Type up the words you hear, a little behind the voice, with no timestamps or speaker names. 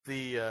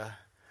the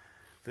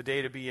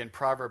day to be in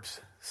Proverbs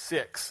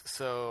 6,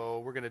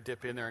 so we're going to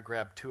dip in there and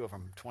grab two of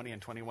them, 20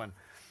 and 21.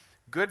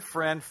 Good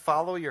friend,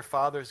 follow your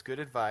father's good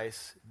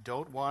advice.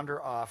 Don't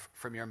wander off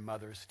from your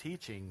mother's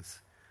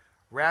teachings.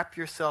 Wrap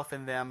yourself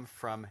in them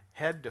from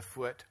head to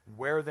foot.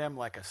 Wear them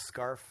like a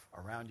scarf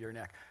around your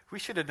neck. We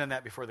should have done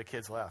that before the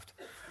kids left,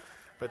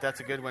 but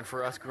that's a good one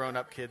for us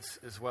grown-up kids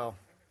as well.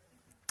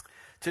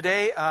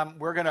 Today,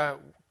 we're going to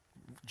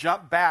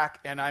jump back,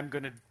 and I'm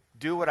going to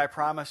do what I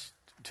promised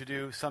to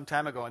do some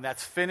time ago, and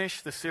that's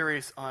finish the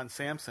series on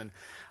Samson.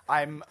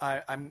 I'm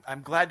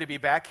glad to be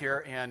back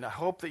here, and I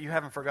hope that you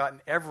haven't forgotten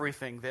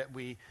everything that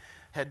we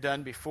had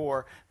done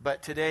before,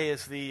 but today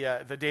is the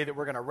day that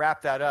we're going to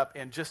wrap that up.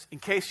 And just in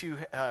case you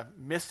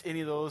missed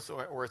any of those,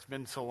 or it's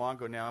been so long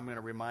ago now, I'm going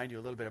to remind you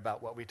a little bit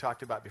about what we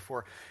talked about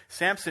before.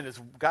 Samson has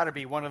got to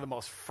be one of the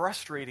most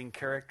frustrating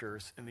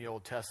characters in the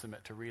Old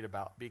Testament to read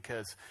about,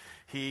 because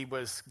he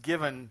was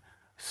given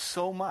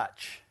so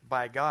much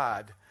by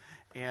God,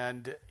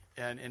 and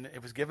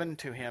it was given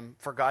to him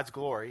for God's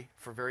glory,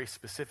 for very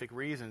specific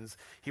reasons.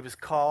 He was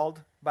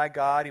called by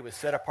God. He was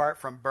set apart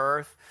from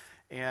birth.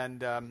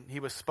 And he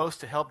was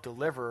supposed to help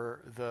deliver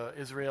the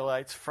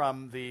Israelites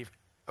from the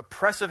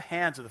oppressive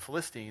hands of the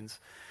Philistines.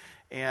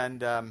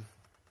 And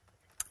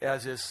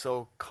as is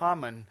so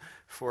common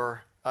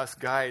for us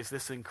guys,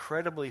 this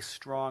incredibly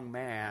strong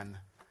man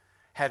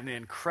had an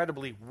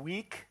incredibly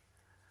weak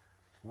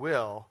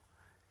will,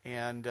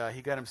 and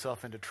he got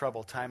himself into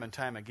trouble time and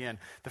time again.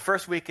 The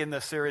first week in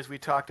the series, we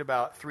talked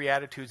about three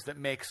attitudes that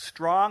make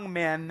strong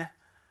men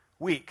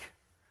weak.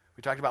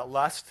 We talked about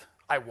lust.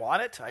 I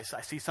want it. I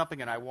see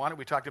something and I want it.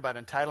 We talked about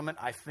entitlement.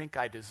 I think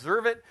I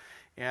deserve it.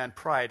 And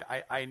pride.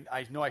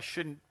 I know I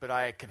shouldn't, but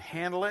I can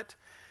handle it.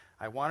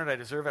 I want it. I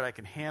deserve it. I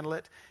can handle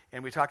it.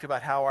 And we talked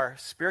about how our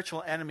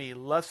spiritual enemy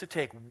loves to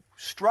take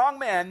strong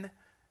men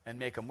and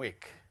make them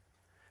weak.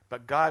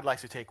 But God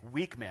likes to take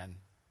weak men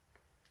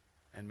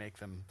and make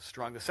them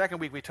strong. The second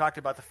week, we talked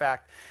about the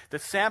fact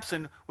that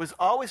Samson was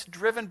always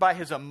driven by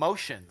his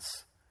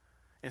emotions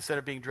instead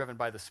of being driven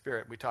by the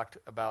Spirit. We talked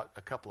about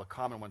a couple of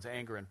common ones,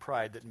 anger and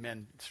pride, that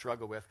men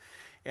struggle with.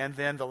 And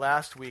then the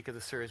last week of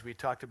the series, we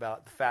talked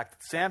about the fact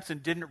that Samson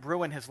didn't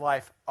ruin his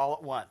life all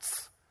at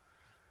once.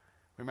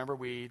 Remember,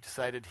 we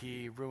decided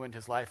he ruined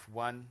his life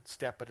one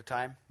step at a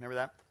time? Remember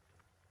that?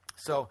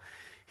 So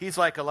he's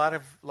like a lot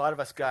of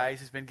us guys.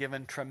 He's been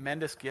given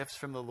tremendous gifts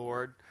from the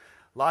Lord,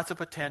 lots of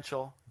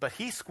potential, but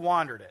he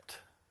squandered it.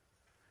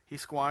 He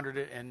squandered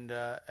it,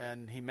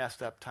 and he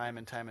messed up time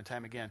and time and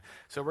time again.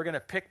 So we're going to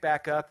pick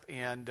back up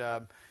and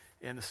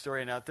in the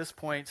story. Now, at this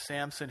point,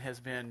 Samson has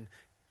been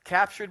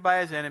captured by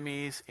his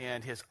enemies,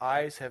 and his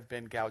eyes have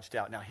been gouged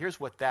out. Now, here's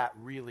what that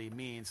really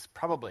means,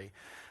 probably.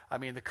 I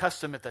mean, the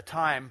custom at the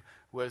time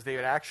was they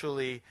would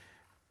actually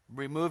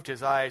removed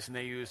his eyes, and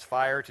they used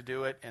fire to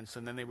do it, and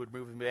so then they would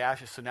remove the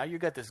ashes. So now you've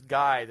got this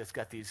guy that's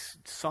got these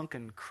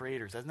sunken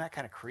craters. Isn't that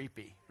kind of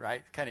creepy,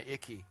 right? Kind of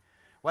icky.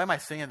 Why am I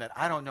saying that?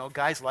 I don't know.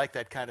 Guys like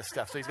that kind of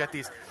stuff. So he's got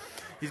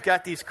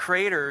these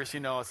craters,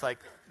 it's like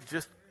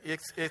just,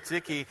 it's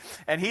icky.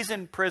 And he's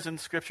in prison.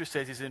 Scripture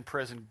says he's in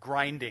prison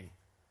grinding.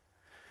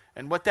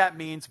 And what that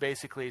means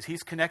basically is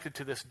he's connected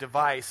to this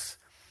device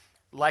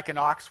like an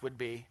ox would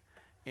be.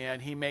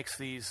 And he makes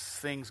these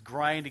things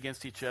grind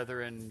against each other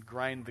and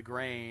grind the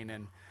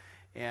grain.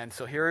 And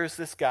so here is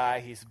this guy.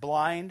 He's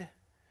blind.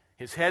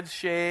 His head's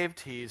shaved.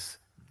 He's,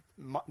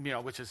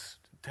 which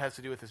has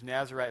to do with his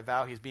Nazirite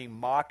vow. He's being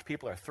mocked.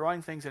 People are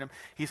throwing things at him.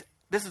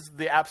 This is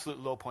the absolute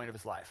low point of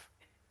his life.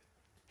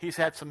 He's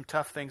had some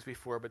tough things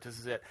before, but this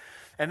is it.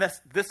 And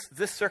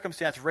this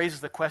circumstance raises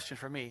the question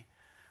for me: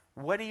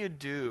 what do you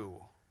do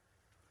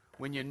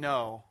when you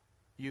know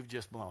you've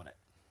just blown it?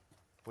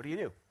 What do you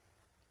do?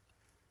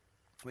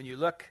 When you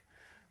look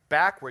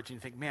backwards and you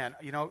think, man,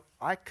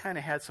 I kind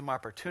of had some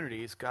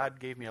opportunities. God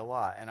gave me a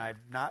lot, and I've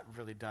not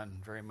really done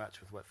very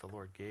much with what the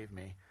Lord gave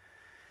me.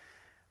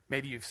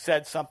 Maybe you've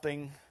said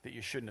something that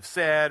you shouldn't have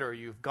said, or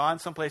you've gone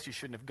someplace you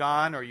shouldn't have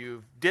gone, or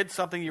you did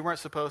something you weren't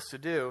supposed to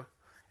do,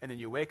 and then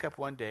you wake up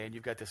one day and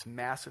you've got this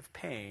massive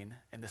pain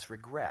and this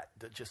regret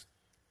that just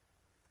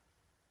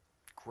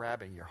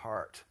grabbing your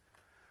heart.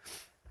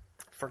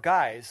 For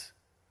guys,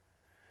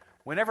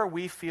 whenever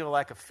we feel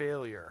like a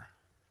failure,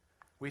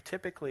 we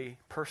typically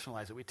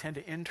personalize it. We tend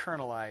to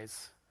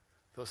internalize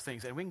those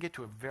things, and we can get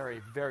to a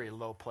very, very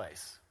low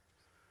place.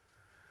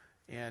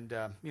 And,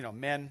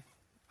 men,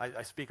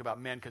 I speak about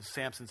men because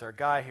Samson's our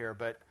guy here,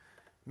 but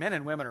men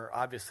and women are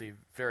obviously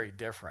very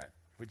different.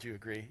 Would you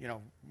agree?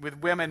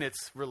 With women,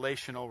 it's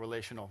relational.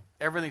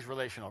 Everything's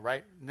relational,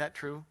 right? Isn't that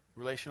true?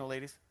 Relational,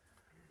 ladies?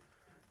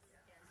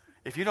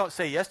 If you don't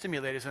say yes to me,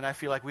 ladies, then I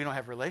feel like we don't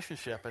have a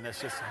relationship, and it's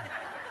just,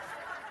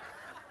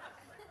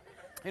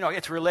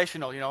 it's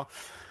relational,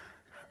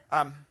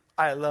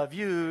 I love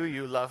you,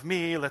 you love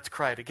me, let's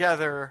cry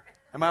together.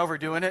 Am I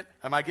overdoing it?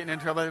 Am I getting in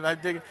trouble? Am I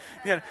digging?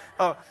 Yeah.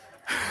 Oh.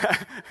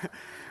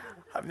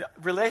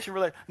 Relation.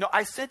 No,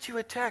 I sent you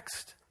a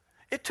text.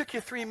 It took you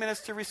 3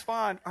 minutes to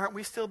respond. Aren't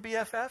we still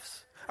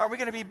BFFs? Aren't we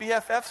going to be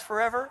BFFs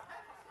forever?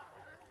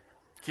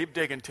 Keep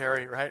digging,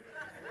 Terry, right?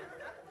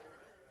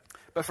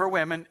 But for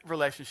women,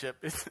 relationship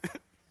is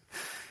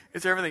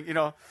it's everything.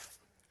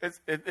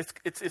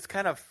 It's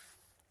kind of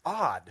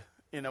odd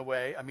in a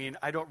way. I mean,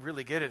 I don't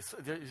really get it.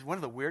 One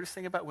of the weirdest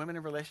thing about women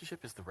in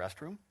relationship is the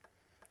restroom.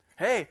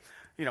 Hey,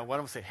 one of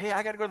them say, hey,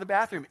 I got to go to the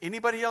bathroom.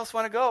 Anybody else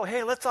want to go?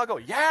 Hey, let's all go.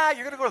 Yeah,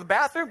 you're going to go to the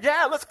bathroom?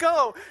 Yeah, let's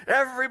go.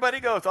 Everybody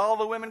goes. All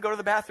the women go to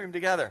the bathroom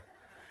together.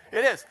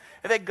 It is.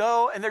 And they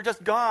go, and they're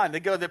just gone. They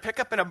pick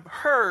up in a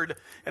herd,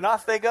 and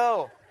off they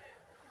go.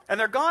 And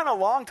they're gone a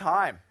long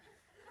time.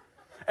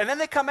 And then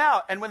they come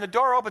out, and when the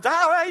door opens,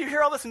 you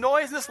hear all this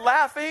noise and this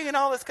laughing and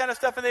all this kind of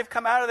stuff, and they've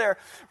come out of there.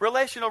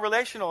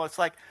 Relational. It's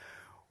like,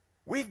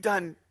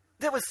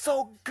 that was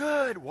so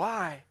good.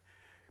 Why?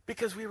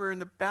 Because we were in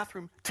the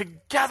bathroom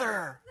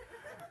together.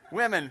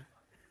 Women,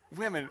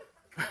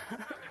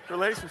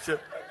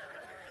 relationship.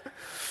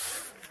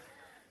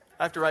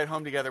 I have to ride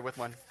home together with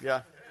one.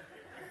 Yeah.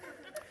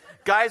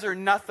 Guys are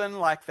nothing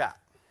like that.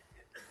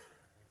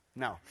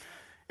 No.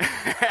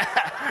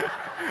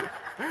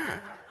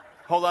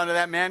 Hold on to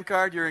that man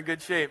card. You're in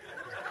good shape.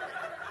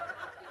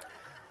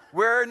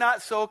 We're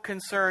not so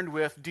concerned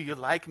with, do you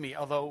like me?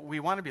 Although we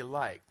want to be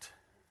liked.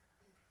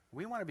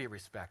 We want to be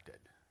respected.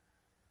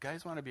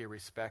 Guys want to be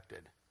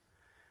respected.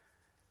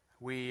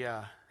 We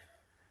want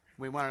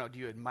to know, do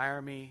you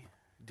admire me?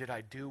 Did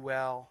I do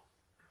well?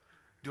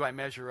 Do I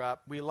measure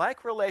up? We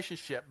like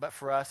relationship, but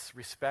for us,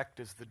 respect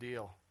is the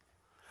deal.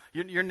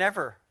 You're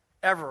never,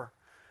 ever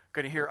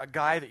going to hear a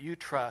guy that you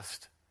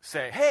trust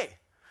say, hey,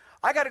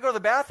 I got to go to the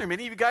bathroom.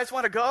 Any of you guys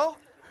want to go?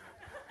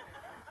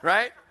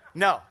 Right?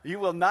 No, you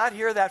will not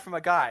hear that from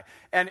a guy.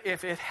 And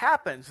if it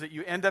happens that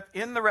you end up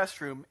in the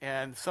restroom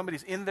and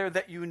somebody's in there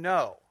that you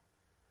know,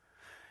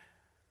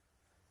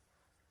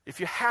 if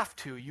you have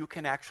to, you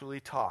can actually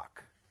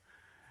talk.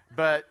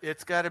 But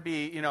it's got to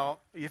be,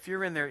 if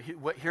you're in there,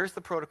 here's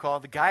the protocol.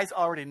 The guys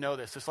already know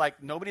this. It's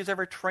like nobody's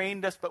ever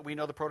trained us, but we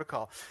know the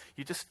protocol.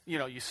 You just,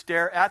 you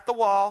stare at the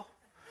wall.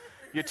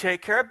 You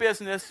take care of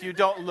business. You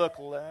don't look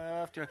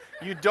left.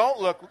 You don't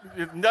look,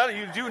 no,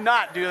 you do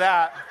not do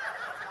that.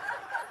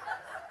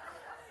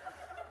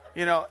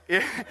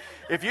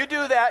 If you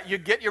do that, you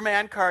get your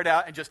man card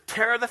out and just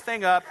tear the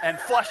thing up and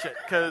flush it,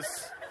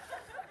 because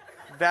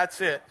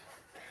that's it.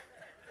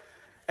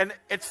 And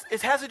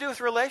it has to do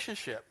with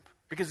relationship,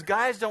 because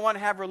guys don't want to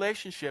have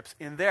relationships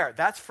in there.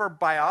 That's for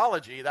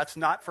biology. That's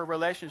not for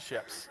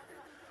relationships.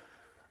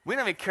 We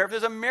don't even care if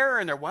there's a mirror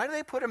in there. Why do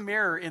they put a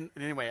mirror in?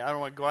 Anyway, I don't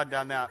want to go on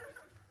down that.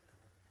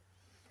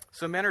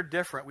 So men are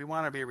different. We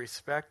want to be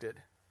respected.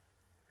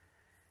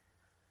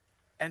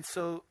 And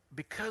so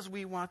because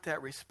we want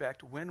that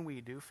respect, when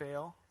we do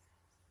fail,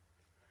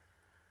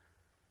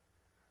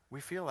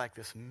 we feel like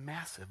this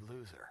massive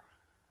loser.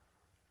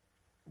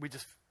 We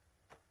just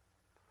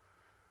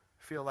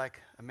feel like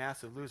a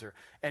massive loser.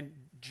 And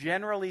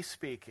generally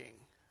speaking,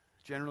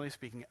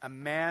 a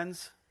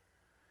man's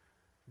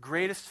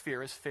greatest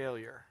fear is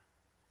failure,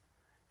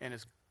 and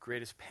his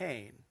greatest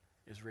pain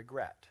is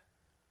regret.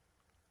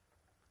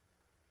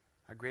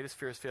 Our greatest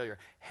fear is failure.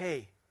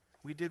 Hey,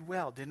 we did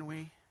well, didn't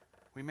we?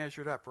 We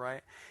measured up,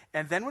 right?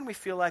 And then when we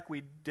feel like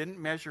we didn't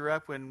measure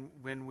up, when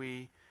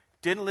we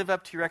didn't live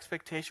up to your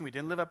expectation, we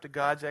didn't live up to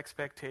God's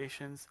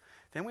expectations,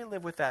 then we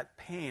live with that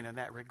pain and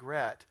that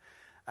regret.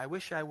 I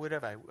wish I would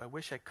have. I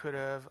wish I could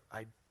have.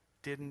 I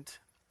didn't.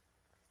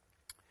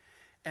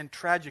 And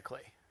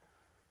tragically,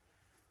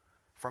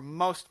 for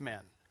most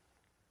men,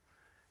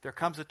 there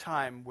comes a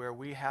time where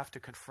we have to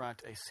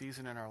confront a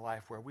season in our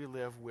life where we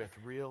live with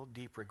real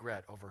deep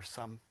regret over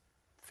some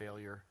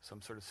failure,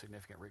 some sort of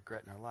significant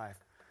regret in our life.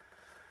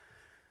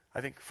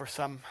 I think for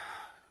some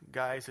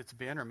guys it's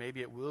been, or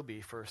maybe it will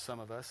be for some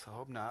of us, I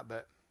hope not,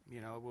 but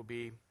it will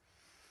be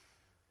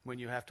when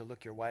you have to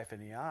look your wife in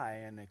the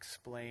eye and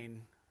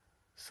explain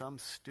some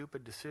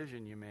stupid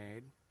decision you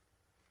made.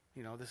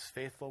 This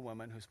faithful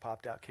woman who's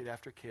popped out kid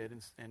after kid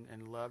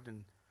and loved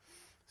and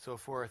so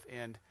forth,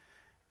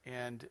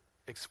 and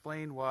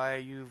explain why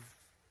you've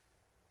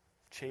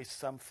chased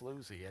some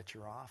floozy at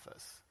your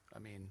office.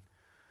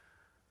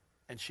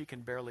 And she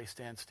can barely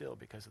stand still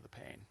because of the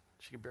pain.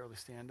 She can barely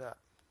stand up.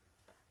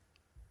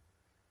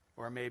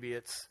 Or maybe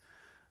it's,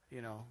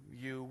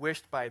 you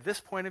wished by this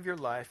point of your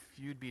life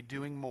you'd be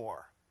doing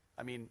more.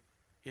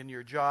 In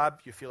your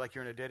job, you feel like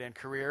you're in a dead-end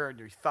career, and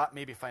you thought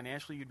maybe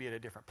financially you'd be at a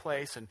different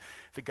place, and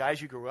the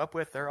guys you grew up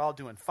with, they're all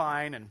doing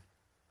fine, and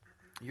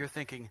you're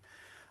thinking,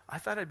 I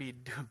thought I'd be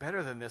doing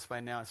better than this by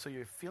now, and so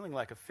you're feeling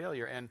like a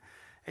failure. And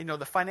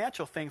the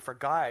financial thing for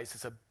guys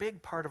is a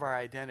big part of our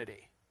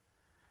identity.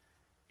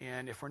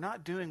 And if we're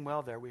not doing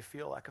well there, we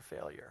feel like a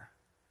failure.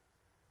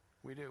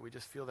 We do. We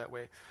just feel that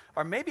way.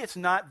 Or maybe it's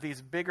not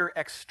these bigger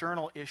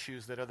external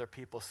issues that other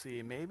people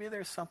see. Maybe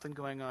there's something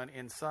going on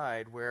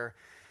inside where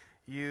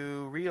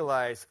you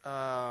realize,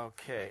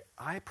 okay,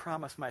 I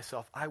promised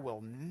myself I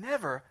will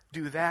never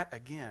do that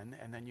again.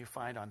 And then you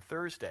find on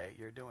Thursday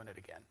you're doing it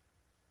again.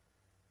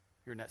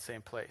 You're in that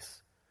same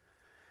place.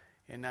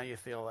 And now you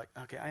feel like,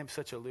 okay, I am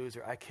such a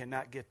loser. I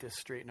cannot get this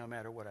straight no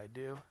matter what I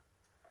do.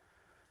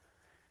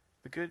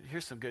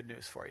 Here's some good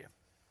news for you.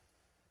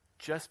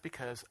 Just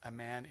because a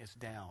man is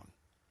down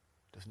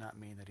does not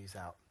mean that he's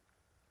out.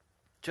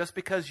 Just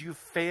because you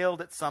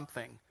failed at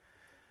something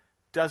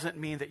doesn't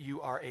mean that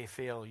you are a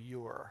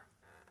failure.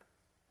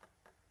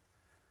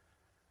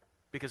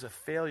 Because a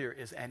failure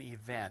is an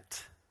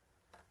event.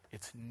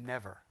 It's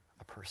never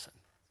a person.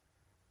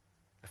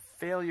 A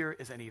failure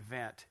is an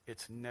event.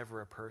 It's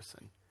never a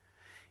person.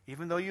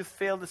 Even though you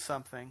failed at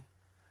something,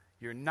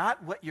 you're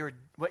not what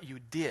you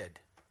did.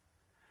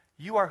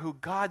 You are who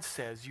God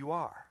says you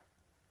are.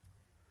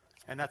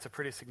 And that's a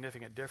pretty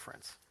significant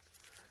difference.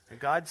 And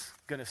God's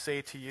going to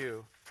say to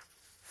you,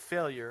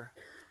 failure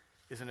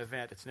is an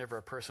event. It's never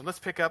a person. Let's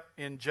pick up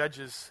in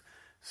Judges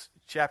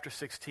chapter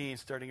 16,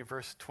 starting in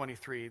verse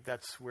 23.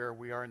 That's where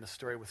we are in the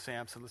story with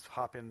Samson. Let's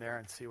hop in there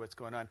and see what's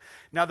going on.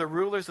 Now the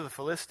rulers of the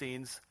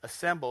Philistines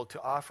assembled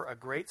to offer a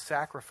great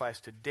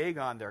sacrifice to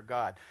Dagon, their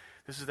god.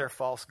 This is their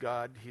false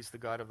god. He's the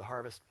god of the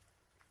harvest.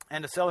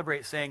 And to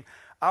celebrate, saying,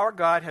 our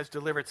God has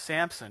delivered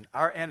Samson,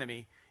 our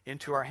enemy,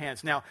 into our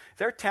hands. Now,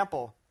 their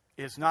temple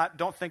is not,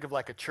 don't think of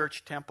like a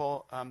church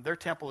temple. Their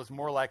temple is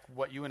more like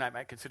what you and I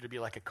might consider to be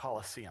like a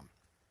Colosseum.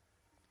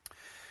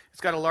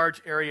 It's got a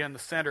large area in the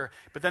center,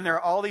 but then there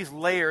are all these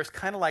layers,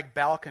 kind of like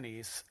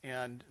balconies,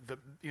 and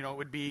it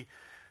would be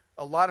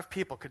a lot of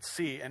people could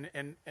see.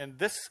 And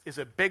this is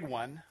a big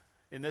one.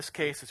 In this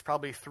case, it's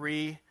probably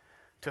 3,000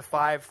 to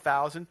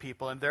 5,000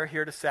 people, and they're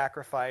here to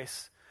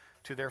sacrifice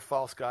to their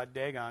false god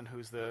Dagon,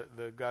 who's the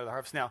god of the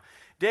harvest. Now,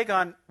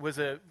 Dagon was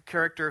a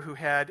character who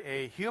had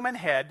a human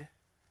head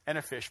and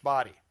a fish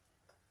body.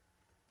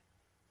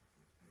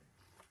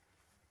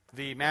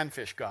 The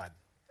man-fish god.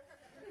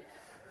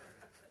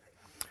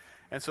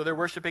 And so they're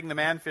worshiping the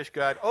man-fish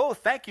god. Oh,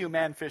 thank you,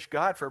 man-fish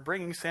god, for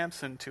bringing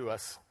Samson to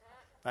us.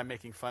 I'm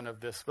making fun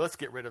of this. But let's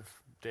get rid of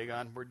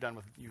Dagon. We're done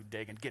with you,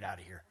 Dagon. Get out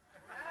of here.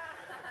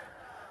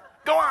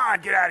 Go on,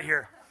 get out of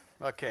here.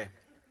 Okay.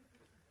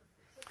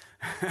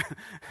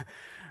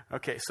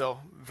 Okay, so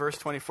verse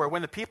 24.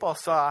 When the people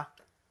saw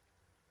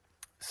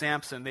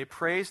Samson, they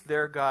praised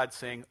their God,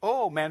 saying,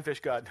 oh, man-fish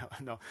god,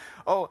 no.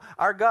 Oh,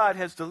 our God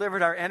has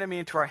delivered our enemy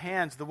into our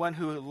hands, the one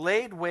who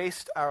laid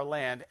waste our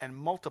land and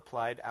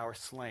multiplied our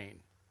slain.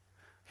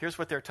 Here's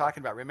what they're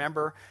talking about.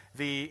 Remember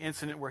the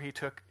incident where he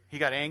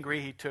got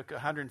angry, he took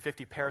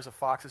 150 pairs of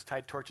foxes,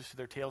 tied torches to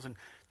their tails, and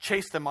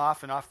chased them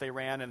off, and off they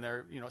ran, and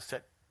they're,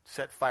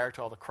 set fire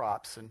to all the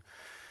crops.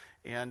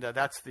 And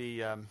that's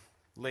the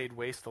laid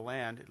waste the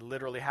land. It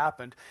literally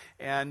happened.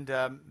 And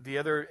the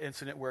other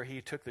incident where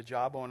he took the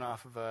jawbone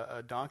off of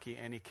a donkey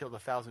and he killed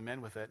 1,000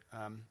 men with it,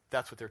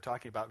 that's what they're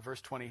talking about.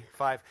 Verse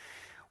 25.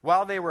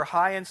 While they were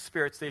high in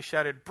spirits, they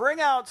shouted, bring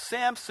out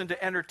Samson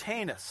to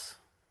entertain us.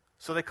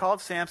 So they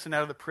called Samson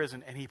out of the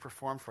prison and he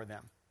performed for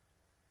them.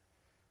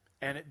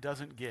 And it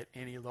doesn't get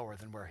any lower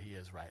than where he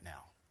is right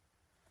now.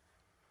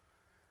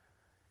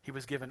 He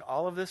was given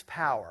all of this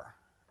power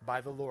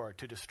by the Lord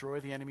to destroy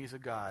the enemies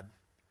of God.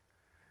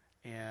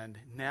 And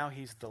now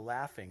he's the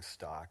laughing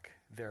stock.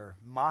 They're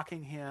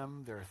mocking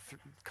him. They're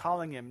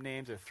calling him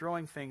names. They're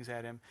throwing things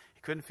at him.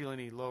 He couldn't feel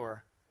any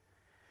lower.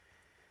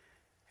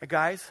 Hey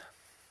guys,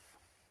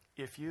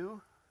 if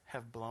you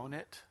have blown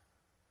it,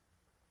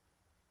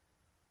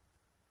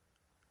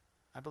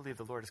 I believe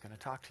the Lord is going to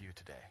talk to you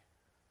today.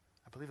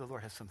 I believe the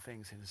Lord has some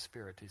things in his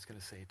spirit he's going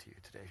to say to you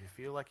today. If you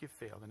feel like you've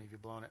failed and if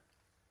you've blown it.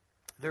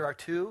 There are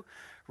two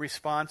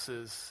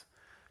responses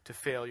to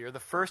failure.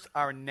 The first,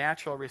 our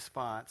natural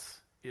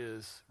response,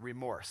 is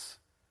remorse.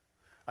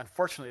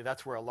 Unfortunately,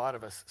 that's where a lot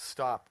of us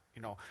stop.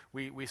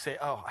 We say,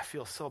 oh, I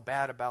feel so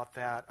bad about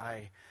that.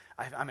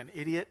 I'm an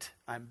idiot.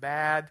 I'm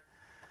bad.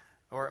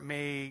 Or it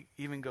may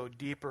even go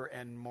deeper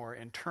and more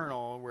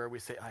internal where we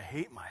say, I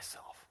hate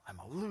myself. I'm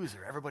a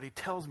loser. Everybody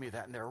tells me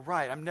that and they're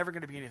right. I'm never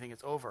going to be anything.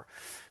 It's over.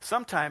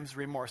 Sometimes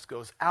remorse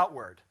goes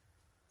outward.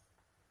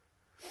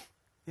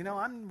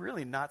 I'm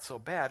really not so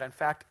bad. In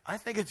fact, I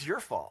think it's your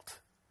fault.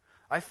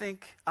 I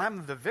think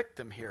I'm the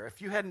victim here.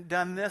 If you hadn't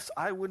done this,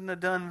 I wouldn't have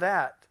done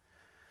that.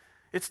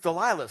 It's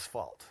Delilah's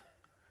fault.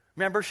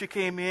 Remember, she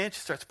came in,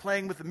 she starts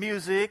playing with the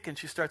music, and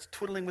she starts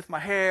twiddling with my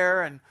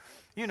hair, and,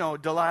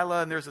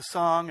 Delilah, and there's a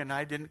song, and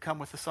I didn't come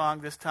with the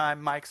song this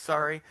time. Mike,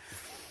 sorry.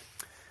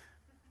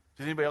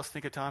 Does anybody else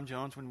think of Tom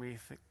Jones when we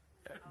think?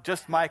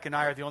 Just Mike and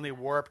I are the only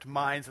warped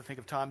minds that think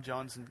of Tom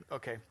Jones.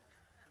 Okay.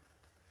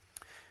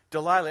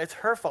 Delilah, it's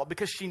her fault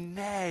because she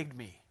nagged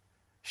me.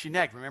 She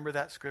nagged. Remember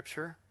that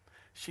scripture?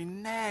 She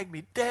nagged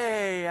me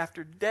day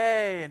after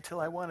day until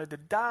I wanted to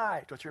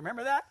die. Don't you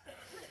remember that?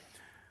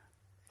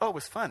 Oh, it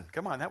was fun.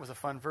 Come on, that was a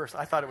fun verse.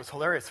 I thought it was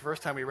hilarious the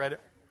first time we read it.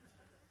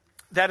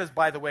 That is,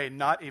 by the way,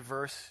 not a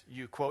verse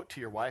you quote to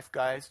your wife,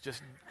 guys.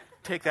 Just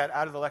take that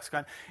out of the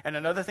lexicon. And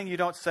another thing you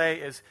don't say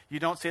is you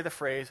don't say the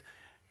phrase,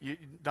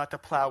 not to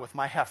plow with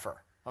my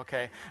heifer.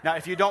 Okay? Now,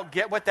 if you don't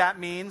get what that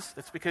means,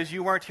 it's because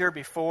you weren't here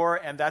before,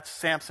 and that's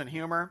Samson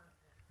humor.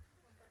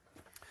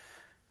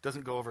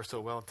 Doesn't go over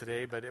so well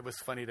today, but it was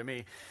funny to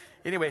me.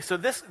 Anyway, so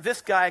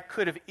this guy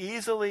could have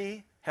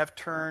easily have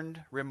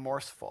turned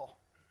remorseful.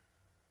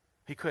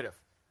 He could have.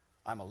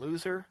 I'm a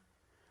loser.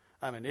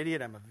 I'm an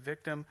idiot. I'm a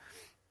victim.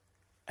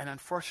 And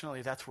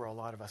unfortunately, that's where a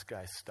lot of us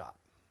guys stop.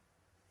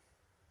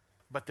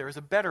 But there is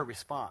a better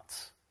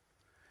response.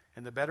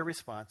 And the better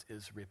response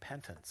is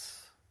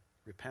repentance.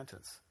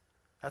 Repentance.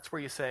 That's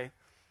where you say,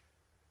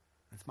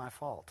 it's my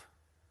fault.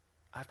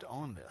 I have to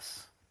own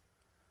this.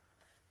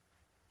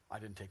 I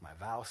didn't take my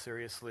vow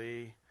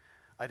seriously.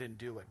 I didn't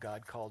do what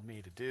God called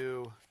me to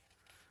do.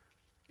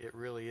 It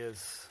really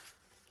is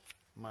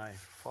my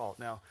fault.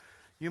 Now,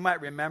 you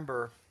might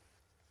remember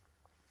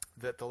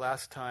that the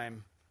last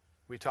time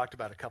we talked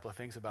about a couple of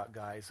things about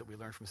guys that we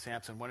learned from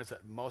Samson. One is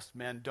that most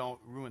men don't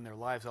ruin their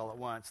lives all at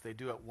once. They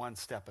do it one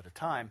step at a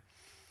time.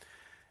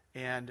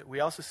 And we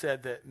also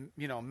said that,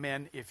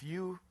 men, if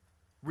you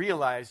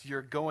realize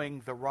you're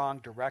going the wrong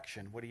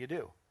direction, what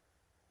do?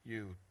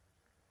 You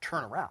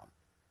turn around.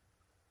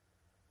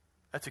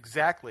 That's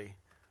exactly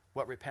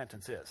what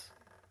repentance is.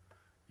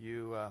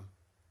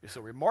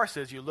 So remorse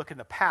is you look in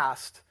the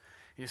past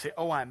and you say,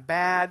 oh, I'm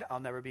bad, I'll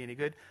never be any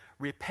good.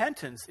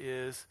 Repentance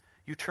is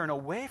you turn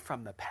away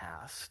from the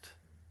past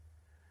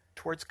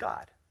towards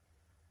God.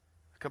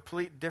 A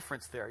complete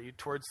difference there. You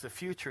towards the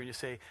future and you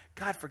say,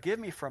 God, forgive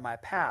me for my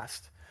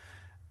past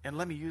and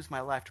let me use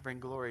my life to bring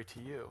glory to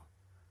you.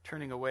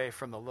 Turning away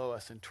from the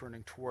lowest and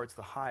turning towards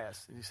the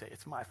highest. And you say,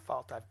 it's my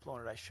fault, I've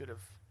blown it, I should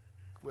have,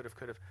 would have,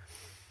 could have.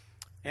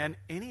 And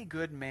any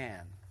good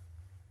man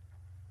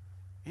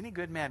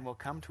will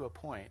come to a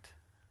point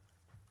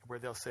where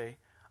they'll say,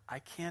 I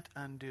can't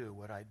undo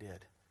what I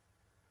did.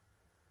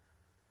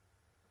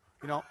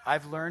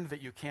 I've learned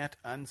that you can't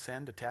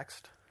unsend a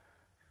text.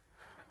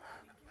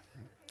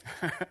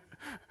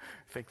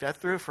 Think that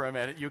through for a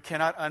minute. You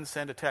cannot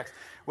unsend a text.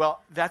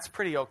 Well, that's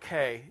pretty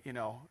okay.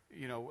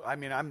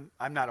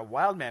 I'm not a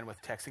wild man with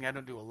texting. I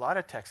don't do a lot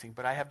of texting,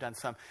 but I have done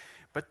some.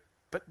 But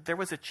there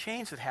was a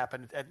change that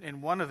happened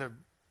in one of the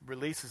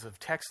releases of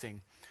texting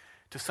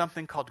to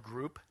something called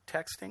group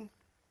texting.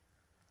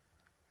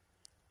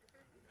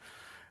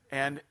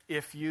 And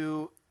if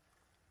you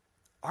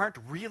aren't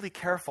really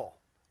careful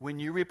when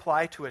you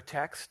reply to a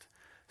text,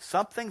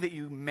 something that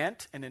you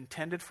meant and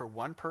intended for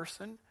one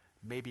person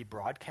may be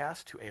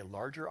broadcast to a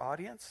larger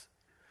audience.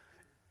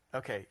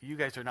 Okay, you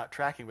guys are not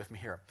tracking with me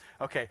here.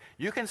 Okay,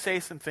 you can say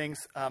some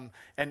things,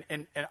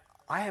 and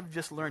I have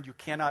just learned you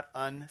cannot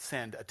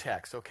unsend a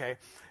text, okay?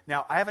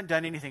 Now, I haven't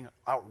done anything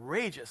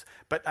outrageous,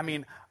 but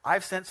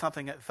I've sent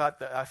something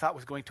that I thought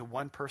was going to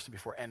one person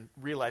before and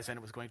realized then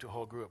it was going to a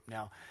whole group.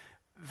 Now,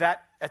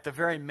 that at the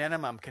very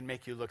minimum can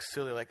make you look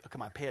silly, like, oh,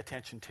 come on, pay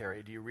attention,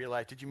 Terry. Do you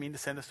realize, did you mean to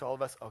send this to all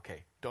of us?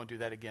 Okay, don't do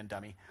that again,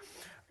 dummy.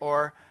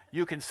 Or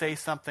you can say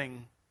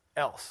something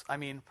else.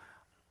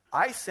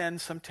 I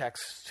send some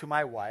texts to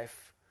my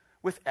wife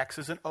with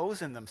X's and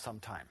O's in them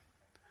sometime.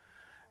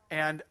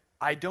 And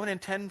I don't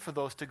intend for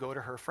those to go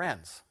to her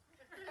friends.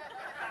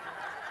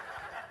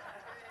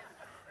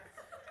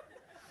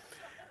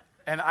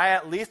 And I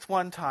at least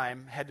one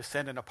time had to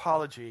send an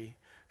apology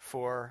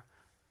for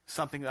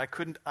something that I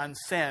couldn't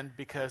unsend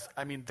because,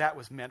 that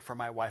was meant for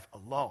my wife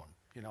alone.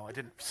 I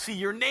didn't see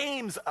your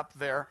names up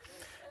there.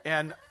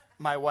 And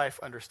my wife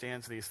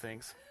understands these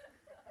things.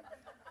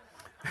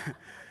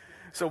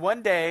 So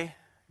one day,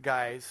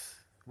 guys,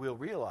 we'll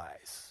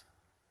realize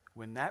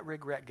when that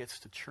regret gets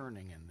to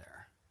churning in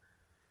there,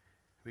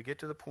 we get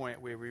to the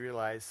point where we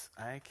realize,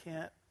 I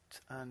can't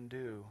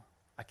undo,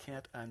 I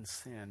can't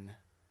unsin,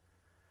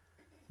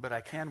 but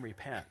I can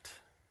repent.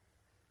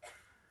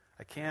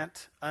 I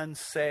can't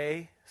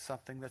unsay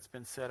something that's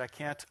been said. I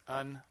can't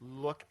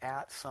unlook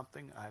at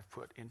something I've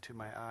put into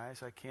my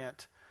eyes. I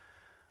can't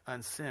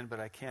unsin, but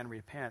I can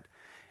repent.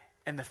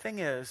 And the thing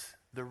is,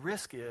 the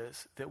risk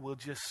is that we'll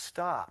just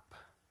stop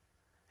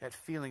at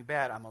feeling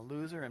bad. I'm a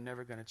loser. I'm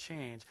never going to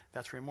change.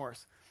 That's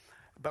remorse.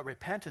 But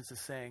repentance is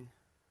saying,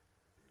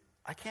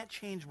 I can't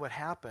change what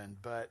happened,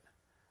 but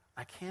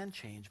I can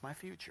change my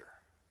future.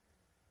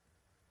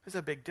 There's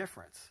a big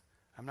difference.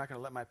 I'm not going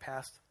to let my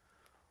past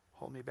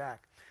hold me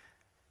back.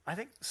 I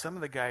think some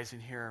of the guys in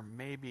here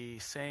may be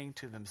saying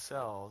to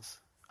themselves,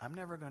 I'm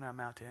never going to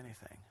amount to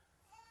anything.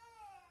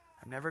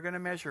 I'm never going to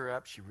measure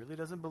up. She really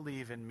doesn't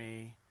believe in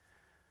me.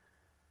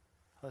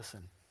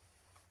 Listen,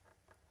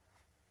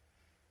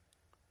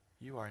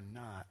 you are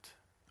not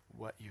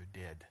what you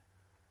did.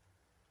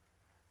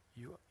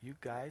 You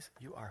guys,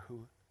 you are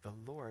who the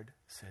Lord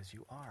says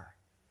you are.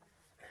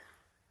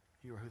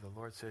 You are who the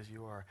Lord says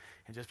you are.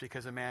 And just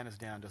because a man is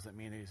down doesn't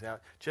mean he's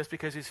out. Just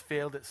because he's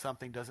failed at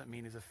something doesn't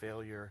mean he's a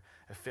failure.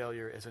 A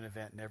failure is an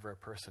event, never a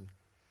person.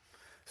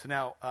 So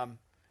now,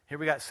 here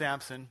we got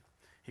Samson.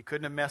 He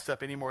couldn't have messed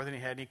up any more than he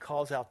had. And he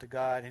calls out to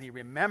God, and he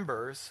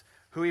remembers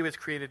who he was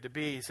created to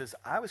be. He says,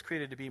 I was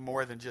created to be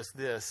more than just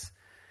this.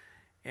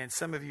 And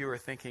some of you are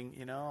thinking,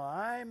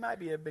 I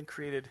might have been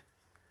created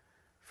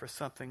for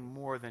something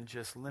more than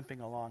just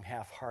limping along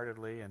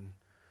half-heartedly and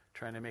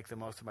trying to make the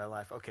most of my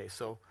life. Okay,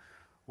 so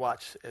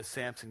watch as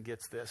Samson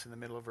gets this in the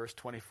middle of verse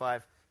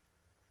 25.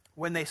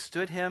 When they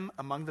stood him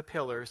among the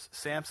pillars,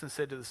 Samson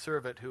said to the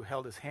servant who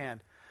held his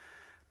hand,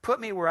 put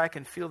me where I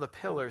can feel the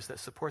pillars that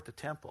support the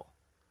temple,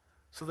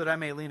 so that I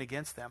may lean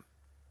against them.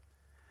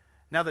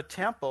 Now the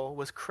temple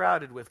was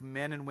crowded with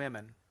men and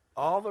women.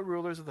 All the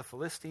rulers of the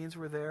Philistines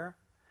were there,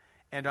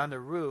 and on the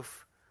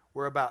roof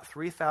were about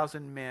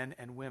 3,000 men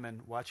and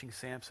women watching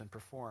Samson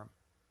perform.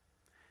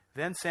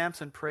 Then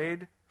Samson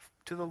prayed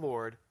to the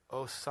Lord,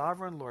 "O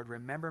sovereign Lord,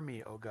 remember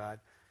me, O God.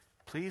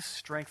 Please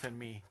strengthen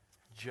me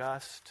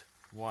just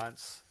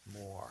once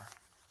more."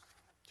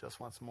 Just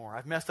once more.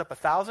 I've messed up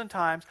 1,000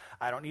 times.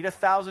 I don't need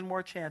 1,000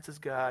 more chances,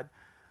 God.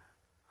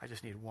 I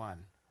just need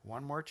one.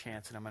 One more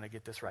chance, and I'm going to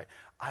get this right.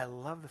 I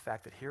love the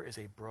fact that here is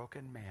a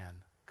broken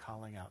man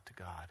calling out to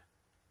God.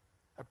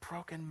 A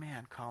broken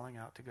man calling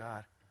out to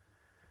God.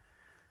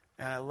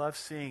 And I love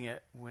seeing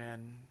it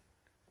when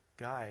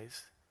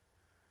guys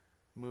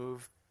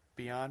move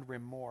beyond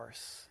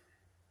remorse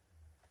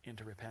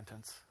into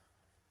repentance.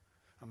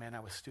 Oh man, I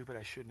was stupid.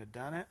 I shouldn't have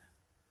done it.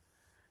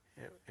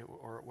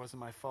 Or it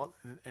wasn't my fault.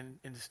 And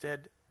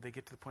instead, they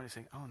get to the point of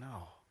saying, oh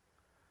no,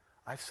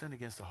 I've sinned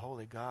against the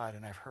holy God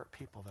and I've hurt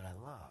people that I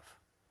love.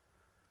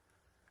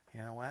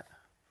 You know what?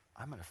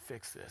 I'm going to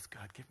fix this.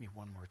 God, give me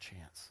one more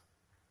chance.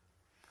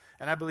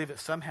 And I believe that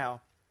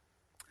somehow,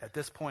 at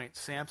this point,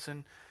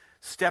 Samson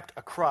stepped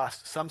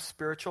across some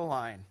spiritual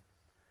line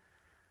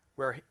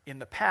where in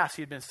the past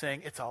he had been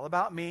saying, it's all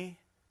about me.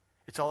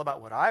 It's all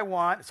about what I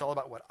want. It's all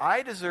about what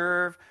I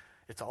deserve.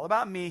 It's all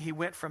about me. He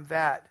went from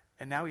that,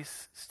 and now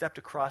he's stepped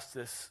across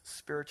this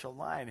spiritual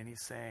line, and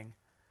he's saying,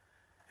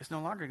 it's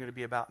no longer going to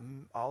be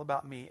all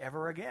about me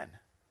ever again.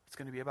 It's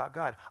going to be about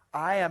God.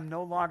 I am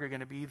no longer going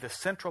to be the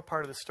central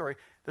part of the story.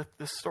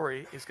 The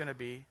story is going to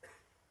be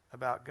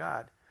about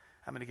God.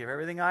 I'm going to give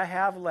everything I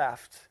have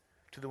left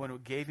to the one who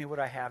gave me what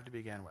I have to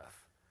begin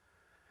with.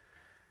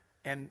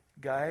 And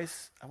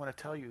guys, I want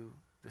to tell you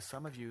that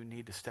some of you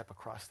need to step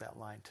across that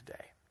line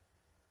today.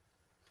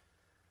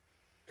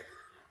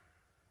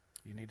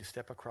 You need to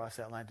step across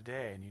that line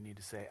today, and you need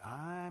to say,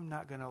 I'm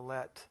not going to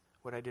let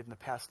what I did in the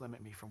past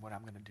limit me from what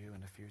I'm going to do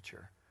in the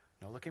future.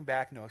 No looking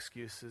back, no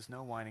excuses,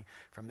 no whining.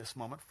 From this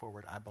moment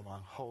forward, I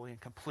belong wholly and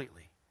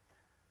completely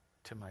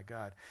to my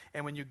God.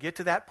 And when you get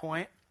to that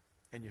point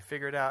and you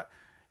figure it out,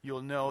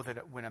 you'll know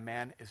that when a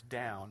man is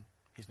down,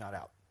 he's not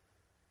out.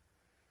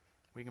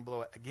 We can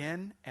blow it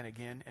again and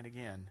again and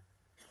again.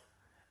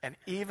 And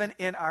even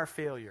in our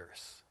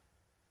failures,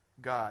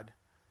 God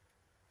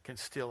can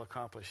still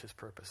accomplish his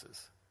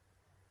purposes.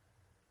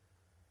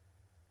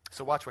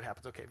 So watch what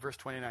happens. Okay, verse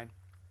 29.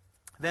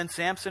 Then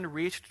Samson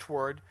reached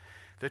toward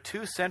the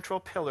two central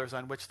pillars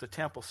on which the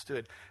temple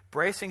stood,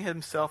 bracing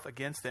himself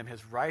against them,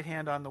 his right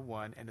hand on the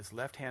one and his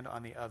left hand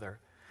on the other.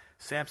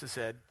 Samson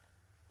said,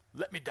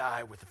 let me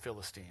die with the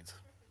Philistines.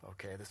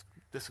 Okay,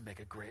 this would make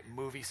a great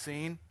movie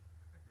scene.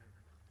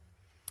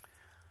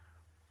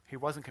 He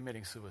wasn't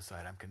committing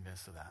suicide, I'm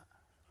convinced of that.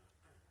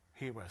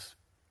 He was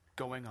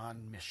going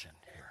on mission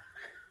here.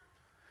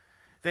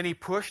 Then he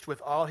pushed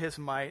with all his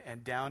might,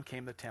 and down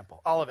came the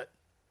temple. All of it.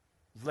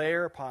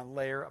 Layer upon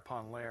layer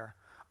upon layer.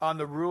 On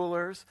the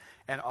rulers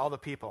and all the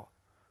people.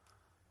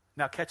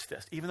 Now catch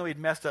this. Even though he'd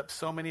messed up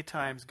so many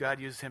times, God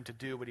used him to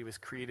do what he was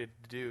created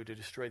to do, to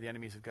destroy the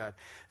enemies of God.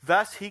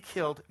 Thus he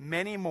killed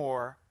many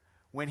more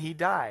when he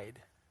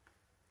died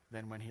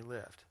than when he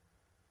lived.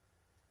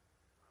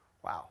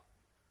 Wow.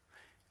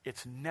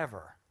 It's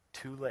never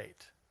too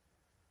late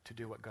to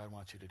do what God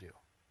wants you to do.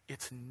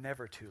 It's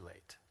never too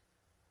late.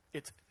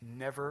 It's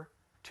never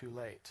too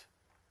late.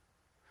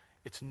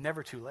 It's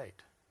never too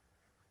late.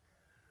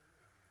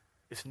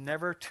 It's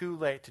never too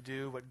late to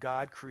do what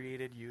God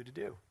created you to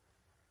do.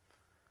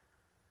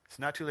 It's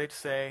not too late to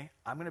say,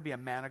 I'm going to be a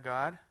man of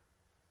God.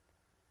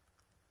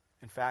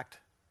 In fact,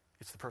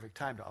 it's the perfect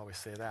time to always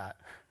say that.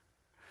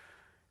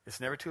 It's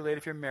never too late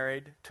if you're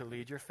married to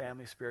lead your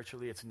family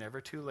spiritually. It's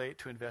never too late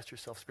to invest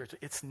yourself spiritually.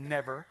 It's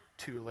never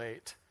too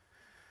late.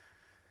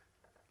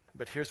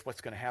 But here's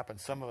what's going to happen.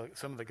 Some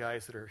of the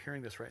guys that are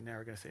hearing this right now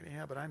are going to say,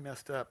 yeah, but I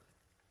messed up.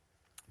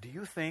 Do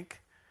you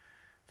think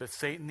that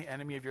Satan, the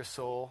enemy of your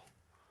soul,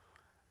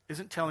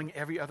 isn't telling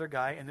every other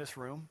guy in this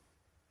room,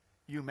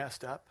 you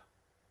messed up?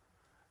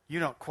 You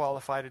don't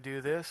qualify to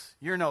do this.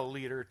 You're no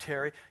leader,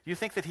 Terry. You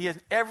think that he has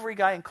every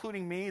guy,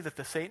 including me, that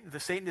the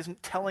Satan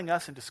isn't telling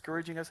us and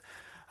discouraging us?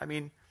 I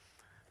mean,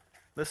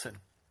 listen.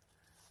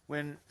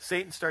 When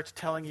Satan starts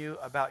telling you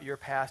about your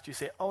past, you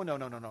say, oh, no.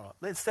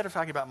 Instead of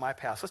talking about my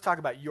past, let's talk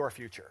about your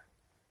future.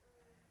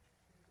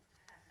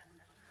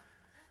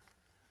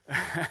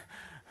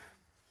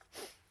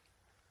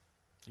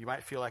 You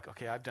might feel like,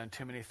 okay, I've done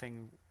too many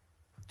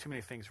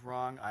things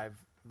wrong. I've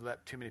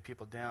let too many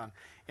people down.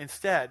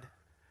 Instead,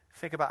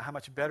 think about how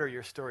much better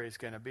your story is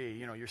going to be.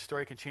 You know, your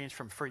story can change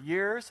from, for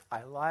years,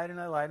 I lied and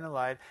I lied and I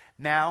lied.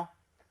 Now,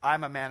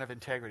 I'm a man of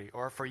integrity.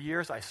 Or for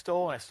years, I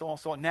stole and I stole and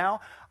stole.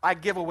 Now, I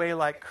give away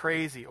like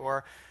crazy.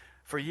 Or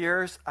for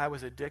years, I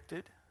was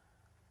addicted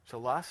to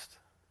lust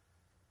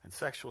and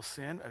sexual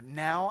sin.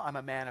 Now, I'm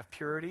a man of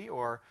purity.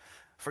 Or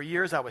for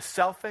years, I was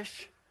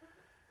selfish.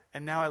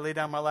 And now I lay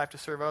down my life to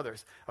serve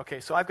others. Okay,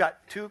 so I've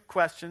got two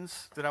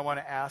questions that I want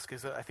to ask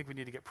because I think we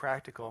need to get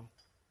practical.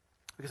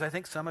 Because I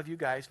think some of you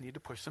guys need to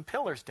push some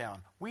pillars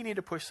down. We need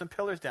to push some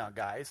pillars down,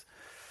 guys.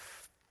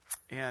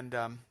 And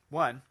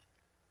one,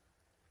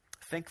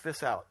 think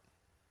this out.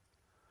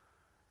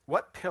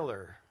 What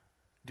pillar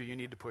do you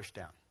need to push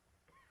down?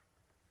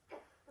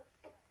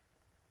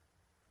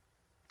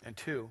 And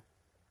 2,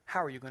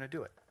 how are you going to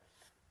do it?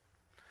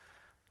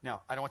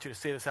 Now, I don't want you to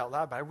say this out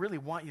loud, but I really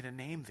want you to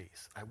name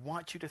these. I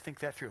want you to think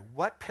that through.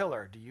 What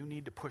pillar do you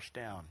need to push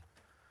down?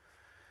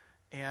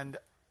 And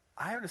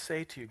I have to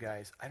say to you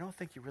guys, I don't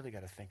think you really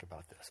got to think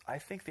about this. I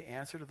think the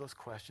answer to those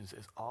questions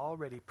is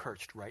already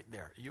perched right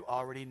there. You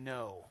already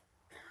know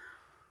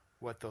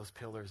what those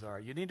pillars are.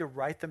 You need to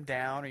write them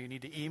down, or you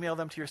need to email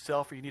them to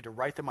yourself, or you need to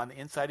write them on the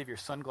inside of your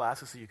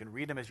sunglasses so you can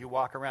read them as you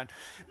walk around.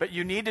 But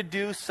you need to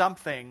do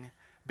something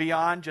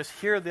beyond just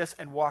hear this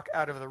and walk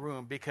out of the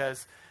room,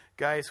 because,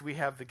 guys, we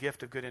have the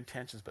gift of good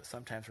intentions, but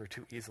sometimes we're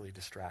too easily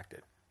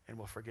distracted, and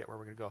we'll forget where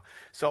we're going to go.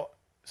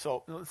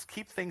 So let's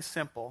keep things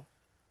simple.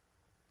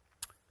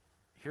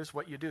 Here's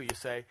what you do. You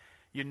say,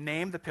 you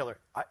name the pillar.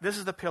 This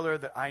is the pillar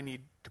that I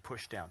need to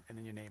push down, and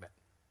then you name it.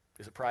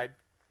 Is it pride?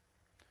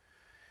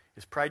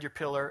 Is pride your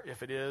pillar?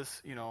 If it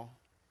is, you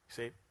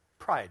say,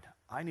 pride.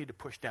 I need to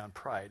push down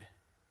pride,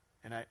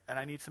 and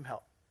I need some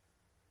help.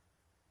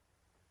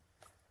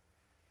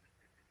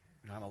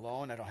 I'm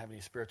alone. I don't have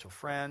any spiritual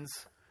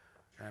friends.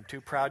 I'm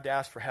too proud to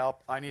ask for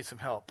help. I need some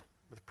help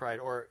with pride.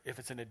 Or if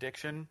it's an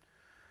addiction,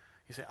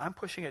 you say, I'm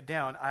pushing it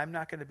down. I'm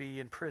not going to be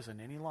in prison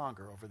any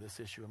longer over this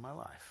issue in my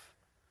life.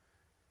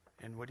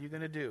 And what are you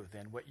going to do?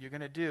 Then what you're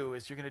going to do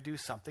is you're going to do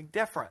something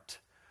different.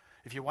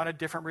 If you want a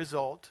different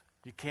result,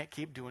 you can't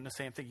keep doing the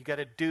same thing. You got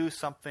to do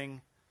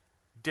something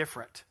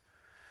different.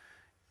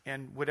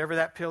 And whatever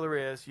that pillar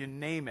is, you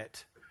name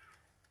it.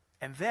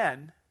 And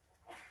then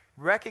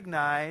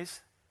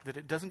recognize that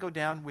it doesn't go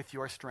down with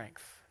your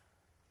strength.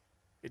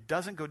 It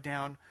doesn't go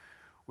down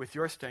with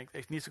your strength.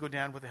 It needs to go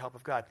down with the help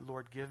of God.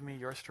 Lord, give me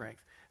your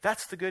strength.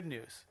 That's the good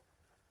news,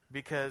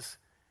 because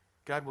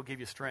God will give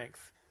you strength.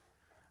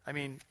 I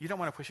mean, you don't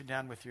want to push it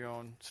down with your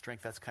own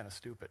strength. That's kind of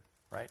stupid,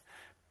 right?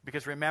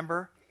 Because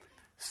remember,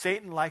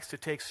 Satan likes to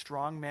take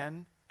strong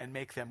men and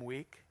make them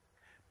weak,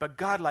 but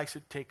God likes to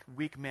take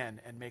weak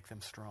men and make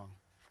them strong.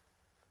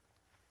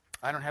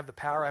 I don't have the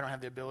power. I don't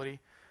have the ability.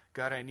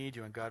 God, I need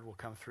you, and God will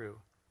come through.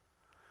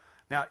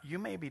 Now, you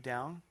may be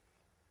down.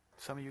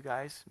 Some of you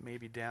guys may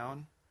be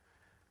down,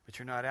 but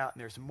you're not out,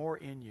 and there's more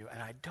in you,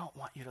 and I don't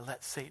want you to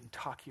let Satan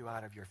talk you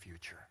out of your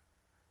future.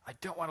 I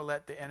don't want to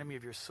let the enemy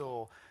of your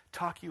soul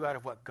talk you out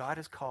of what God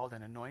has called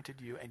and anointed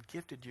you and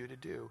gifted you to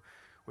do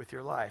with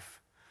your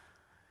life.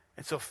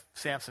 And so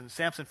Samson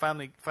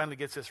finally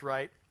gets this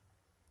right.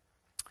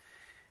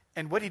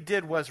 And what he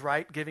did was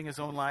right, giving his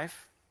own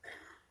life.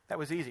 That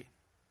was easy.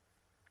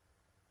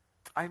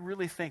 I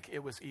really think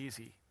it was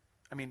easy.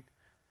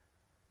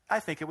 I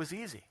think it was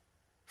easy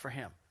for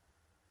him.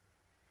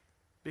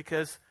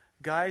 Because,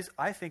 guys,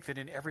 I think that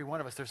in every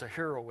one of us there's a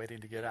hero waiting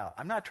to get out.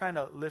 I'm not trying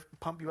to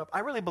pump you up. I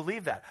really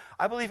believe that.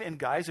 I believe in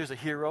guys there's a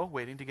hero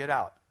waiting to get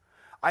out.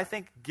 I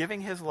think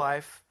giving his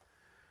life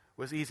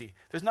was easy.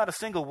 There's not a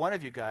single one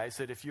of you guys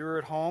that if you're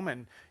at home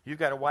and you've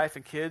got a wife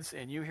and kids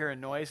and you hear a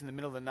noise in the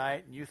middle of the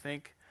night and you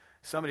think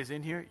somebody's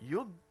in here,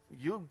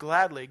 you'll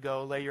gladly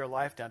go lay your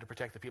life down to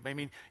protect the people.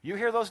 You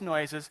hear those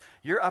noises,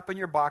 you're up in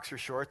your boxer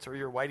shorts or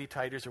your whitey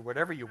tighties or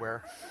whatever you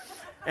wear,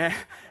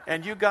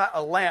 and you got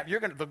a lamp. You're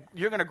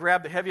gonna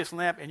grab the heaviest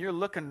lamp and you're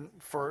looking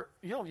for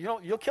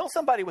you'll kill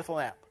somebody with a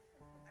lamp,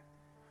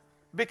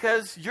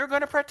 because you're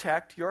going to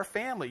protect your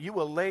family. You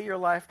will lay your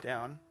life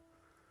down,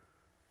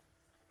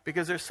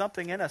 because there's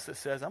something in us that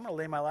says, I'm going to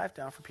lay my life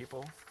down for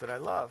people that I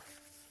love.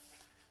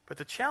 But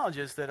the challenge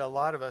is that a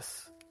lot of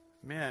us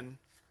men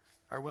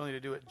are willing to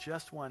do it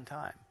just one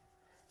time.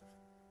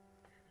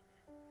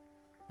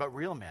 But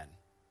real men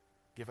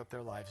give up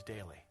their lives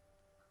daily.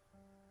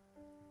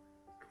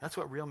 That's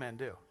what real men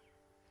do.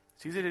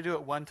 It's easy to do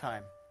it one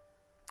time.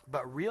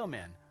 But real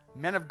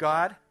men of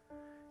God,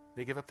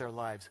 they give up their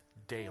lives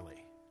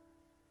daily.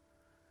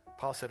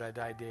 Paul said, I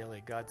die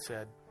daily. God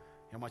said,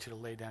 I want you to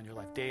lay down your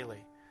life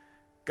daily.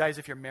 Guys,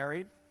 if you're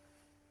married,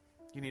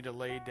 you need to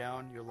lay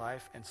down your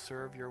life and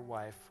serve your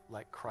wife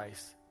like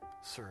Christ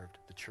served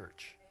the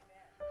church.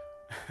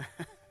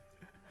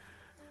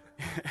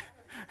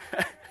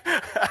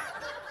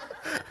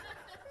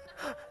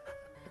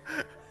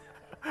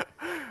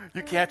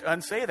 You can't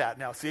unsay that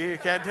now. See, you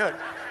can't do it.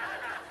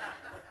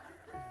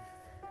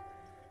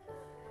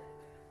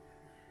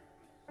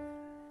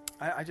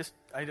 I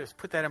just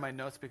put that in my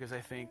notes because I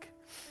think,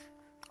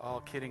 all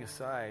kidding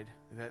aside,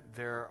 that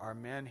there are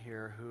men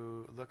here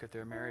who look at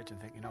their marriage and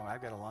think,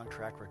 I've got a long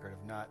track record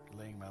of not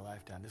laying my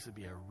life down. This would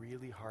be a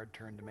really hard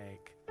turn to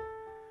make.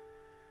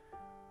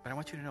 But I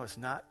want you to know it's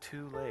not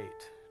too late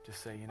to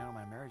say,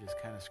 my marriage is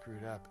kind of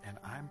screwed up, and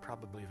I'm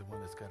probably the one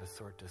that's got to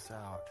sort this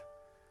out.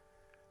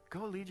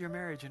 Go lead your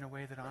marriage in a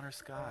way that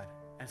honors God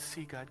and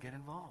see God get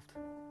involved.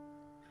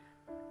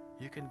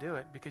 You can do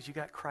it because you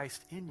got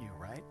Christ in you,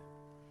 right?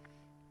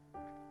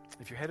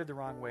 If you're headed the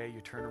wrong way, you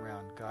turn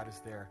around. God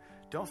is there.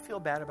 Don't feel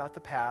bad about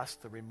the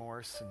past, the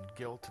remorse and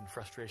guilt and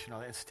frustration. All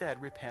that.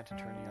 Instead, repent and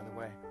turn the other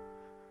way.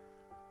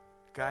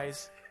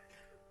 Guys,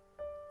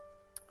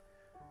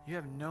 you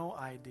have no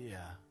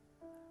idea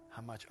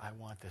how much I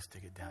want this to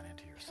get down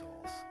into your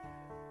souls.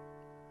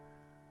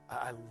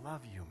 I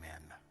love you,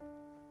 men.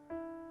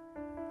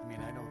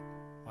 I don't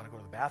want to go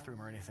to the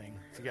bathroom or anything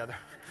together.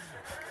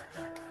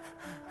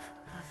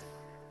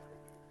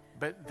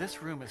 But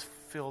this room is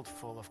filled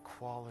full of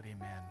quality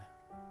men.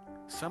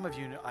 Some of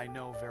you I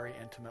know very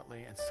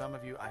intimately, and some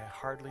of you I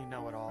hardly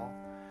know at all.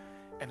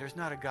 And there's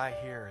not a guy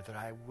here that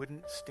I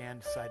wouldn't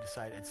stand side to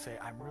side and say,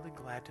 I'm really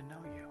glad to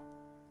know you.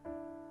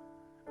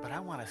 But I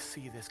want to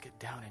see this get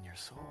down in your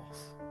souls.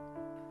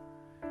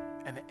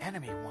 And the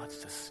enemy wants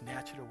to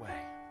snatch it away.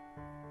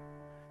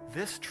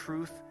 This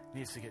truth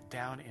needs to get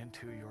down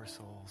into your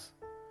souls.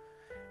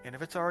 And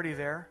if it's already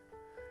there,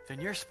 then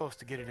you're supposed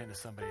to get it into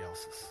somebody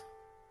else's.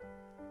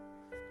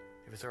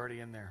 If it's already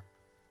in there.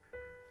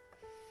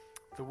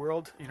 The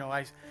world,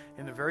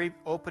 in the very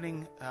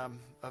opening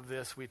of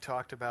this, we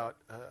talked about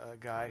a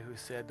guy who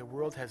said, the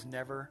world has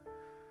never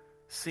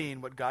seen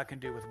what God can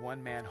do with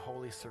one man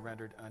wholly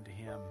surrendered unto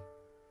him.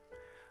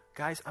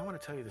 Guys, I want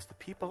to tell you this. The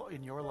people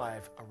in your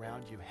life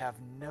around you have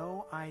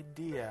no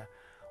idea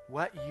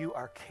what you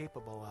are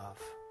capable of.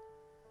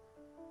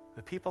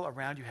 The people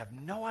around you have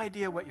no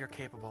idea what you're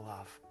capable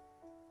of.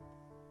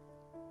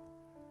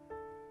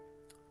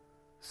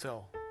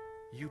 So,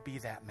 you be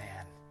that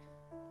man.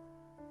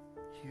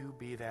 You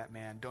be that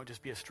man. Don't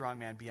just be a strong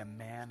man. Be a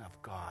man of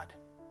God.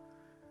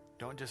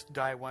 Don't just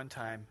die one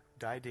time.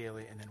 Die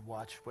daily and then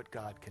watch what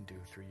God can do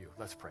through you.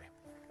 Let's pray.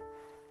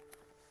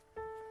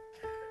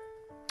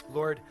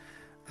 Lord,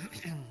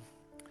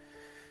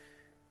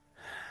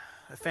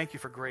 thank you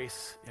for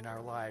grace in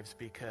our lives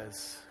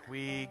because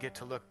we get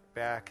to look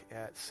back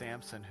at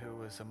Samson, who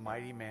was a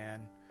mighty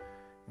man,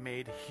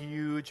 made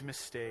huge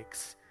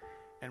mistakes,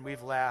 and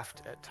we've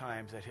laughed at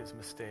times at his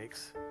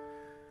mistakes.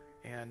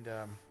 And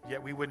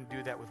yet we wouldn't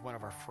do that with one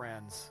of our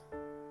friends.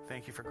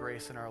 Thank you for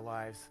grace in our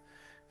lives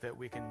that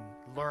we can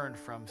learn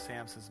from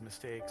Samson's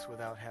mistakes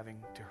without having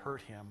to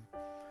hurt him.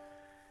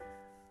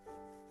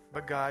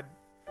 But God,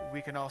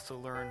 we can also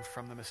learn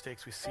from the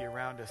mistakes we see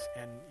around us,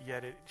 and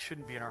yet it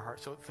shouldn't be in our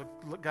heart. So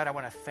God, I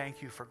want to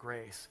thank you for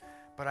grace,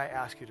 but I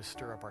ask you to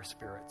stir up our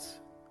spirits.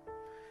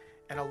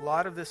 And a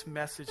lot of this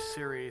message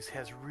series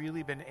has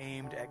really been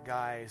aimed at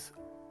guys,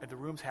 and the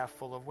room's half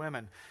full of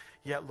women.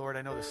 Yet, Lord,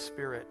 I know the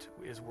Spirit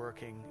is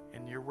working,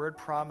 and your word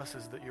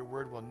promises that your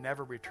word will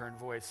never return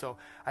void. So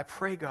I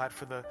pray, God,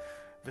 for the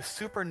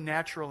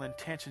supernatural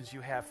intentions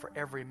you have for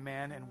every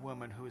man and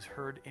woman who has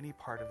heard any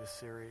part of this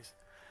series.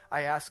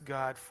 I ask,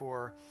 God,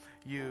 for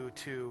you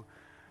to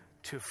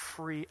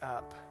free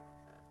up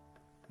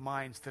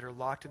minds that are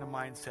locked in a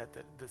mindset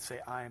that say,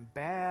 I am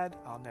bad,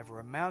 I'll never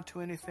amount to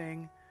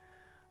anything,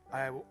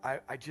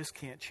 I just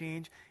can't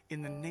change.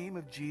 In the name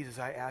of Jesus,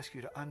 I ask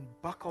you to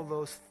unbuckle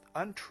those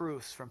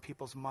untruths from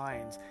people's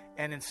minds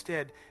and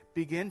instead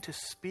begin to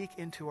speak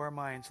into our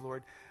minds,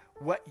 Lord,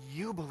 what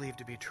you believe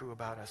to be true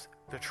about us,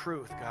 the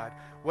truth, God,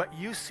 what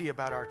you see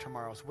about our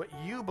tomorrows, what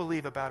you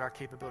believe about our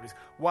capabilities,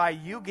 why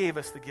you gave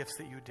us the gifts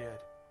that you did.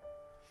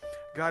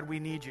 God, we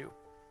need you.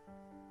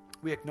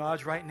 We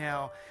acknowledge right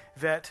now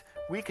that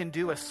we can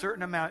do a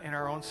certain amount in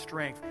our own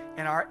strength,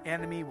 and our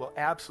enemy will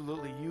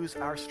absolutely use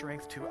our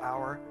strength to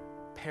our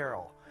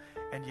peril.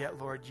 And yet,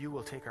 Lord, you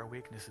will take our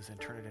weaknesses and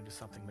turn it into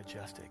something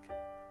majestic.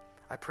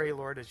 I pray,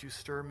 Lord, as you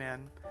stir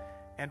men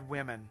and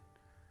women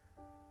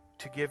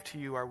to give to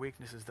you our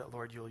weaknesses, that,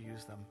 Lord, you'll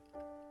use them.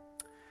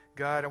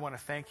 God, I want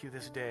to thank you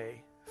this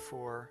day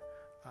for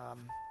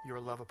your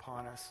love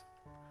upon us.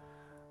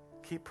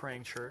 Keep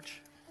praying,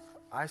 church.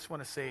 I just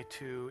want to say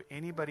to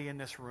anybody in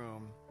this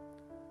room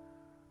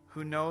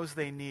who knows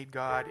they need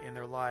God in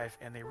their life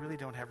and they really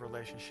don't have a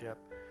relationship,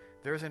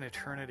 there's an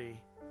eternity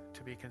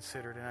to be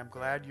considered. And I'm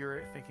glad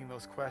you're thinking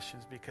those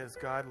questions because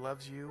God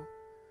loves you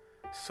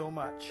so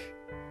much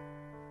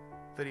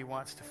that he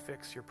wants to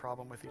fix your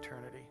problem with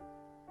eternity.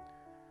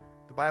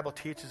 The Bible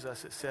teaches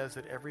us, it says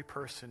that every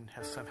person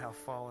has somehow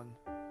fallen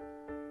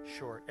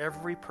short.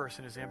 Every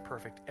person is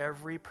imperfect.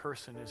 Every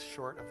person is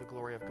short of the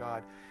glory of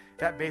God.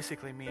 That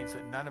basically means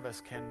that none of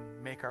us can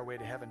make our way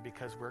to heaven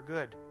because we're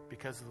good,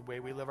 because of the way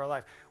we live our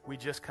life. We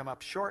just come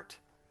up short.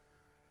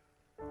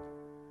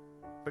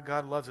 But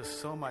God loves us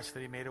so much that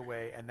he made a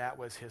way, and that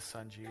was his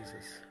son,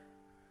 Jesus.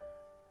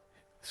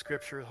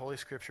 Scripture, Holy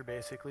Scripture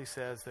basically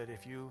says that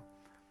if you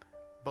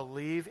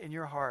believe in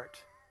your heart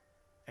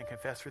and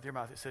confess with your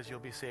mouth, it says you'll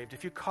be saved.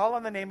 If you call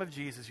on the name of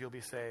Jesus, you'll be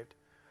saved.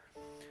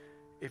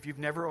 If you've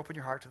never opened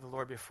your heart to the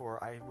Lord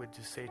before, I would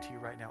just say to you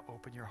right now,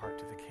 open your heart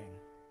to the King.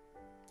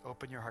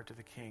 Open your heart to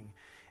the King.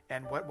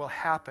 And what will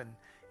happen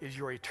is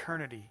your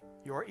eternity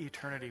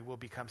will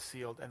become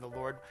sealed. And the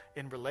Lord,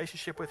 in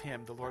relationship with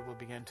him, the Lord will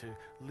begin to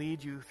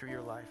lead you through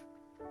your life.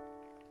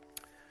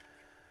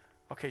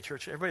 Okay,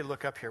 church, everybody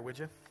look up here, would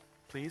you?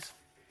 Please.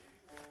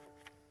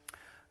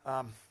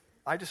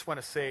 I just want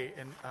to say,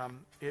 and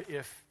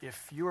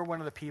if you are one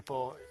of the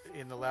people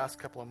in the last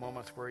couple of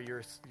moments where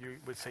you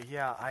would say,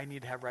 yeah, I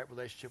need to have right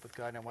relationship with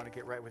God and I want to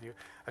get right with you,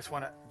 I just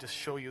want to just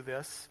show you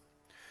this.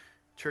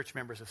 Church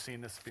members have seen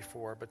this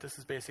before, but this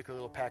is basically a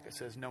little packet that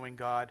says knowing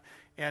God.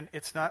 And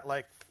it's not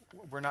like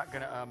we're not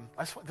going to,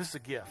 this is a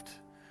gift.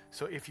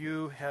 So if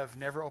you have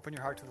never opened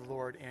your heart to the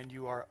Lord and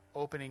you are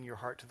opening your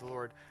heart to the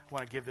Lord, I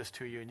want to give this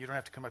to you. And you don't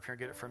have to come up here and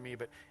get it from me,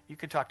 but you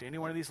can talk to any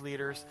one of these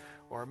leaders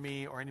or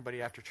me or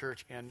anybody after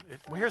church. And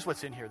well, here's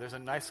what's in here. There's a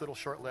nice little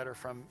short letter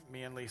from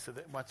me and Lisa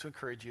that wants to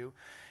encourage you.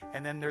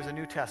 And then there's a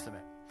New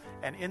Testament.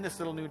 And in this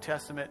little New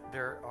Testament,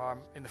 there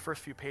in the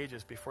first few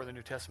pages before the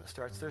New Testament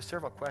starts, there's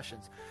several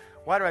questions.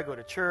 Why do I go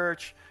to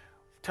church?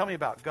 Tell me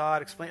about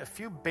God. Explain a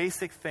few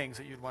basic things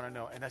that you'd want to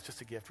know, and that's just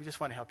a gift. We just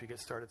want to help you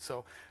get started.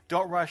 So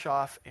don't rush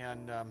off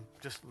and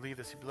just leave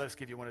this. Let us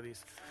give you one of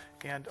these.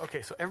 And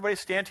okay, so everybody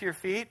stand to your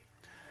feet.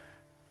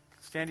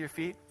 Stand to your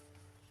feet.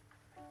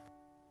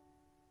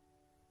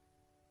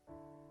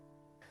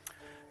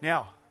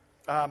 Now,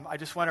 I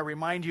just want to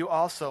remind you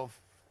also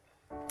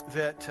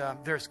that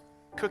there's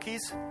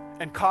cookies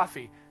and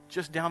coffee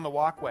just down the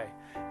walkway,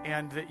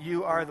 and that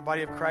you are the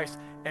body of Christ,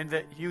 and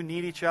that you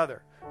need each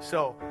other.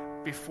 So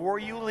before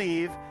you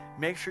leave,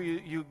 make sure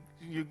you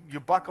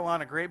buckle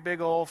on a great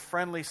big old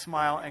friendly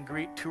smile and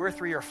greet 2 or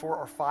 3 or 4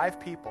 or 5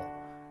 people.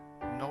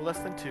 No less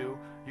than 2.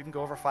 You can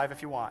go over 5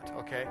 if you want,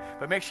 okay?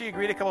 But make sure you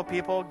greet a couple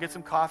people, get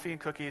some coffee and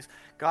cookies.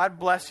 God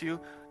bless you.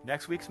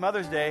 Next week's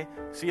Mother's Day.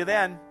 See you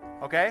then,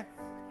 okay?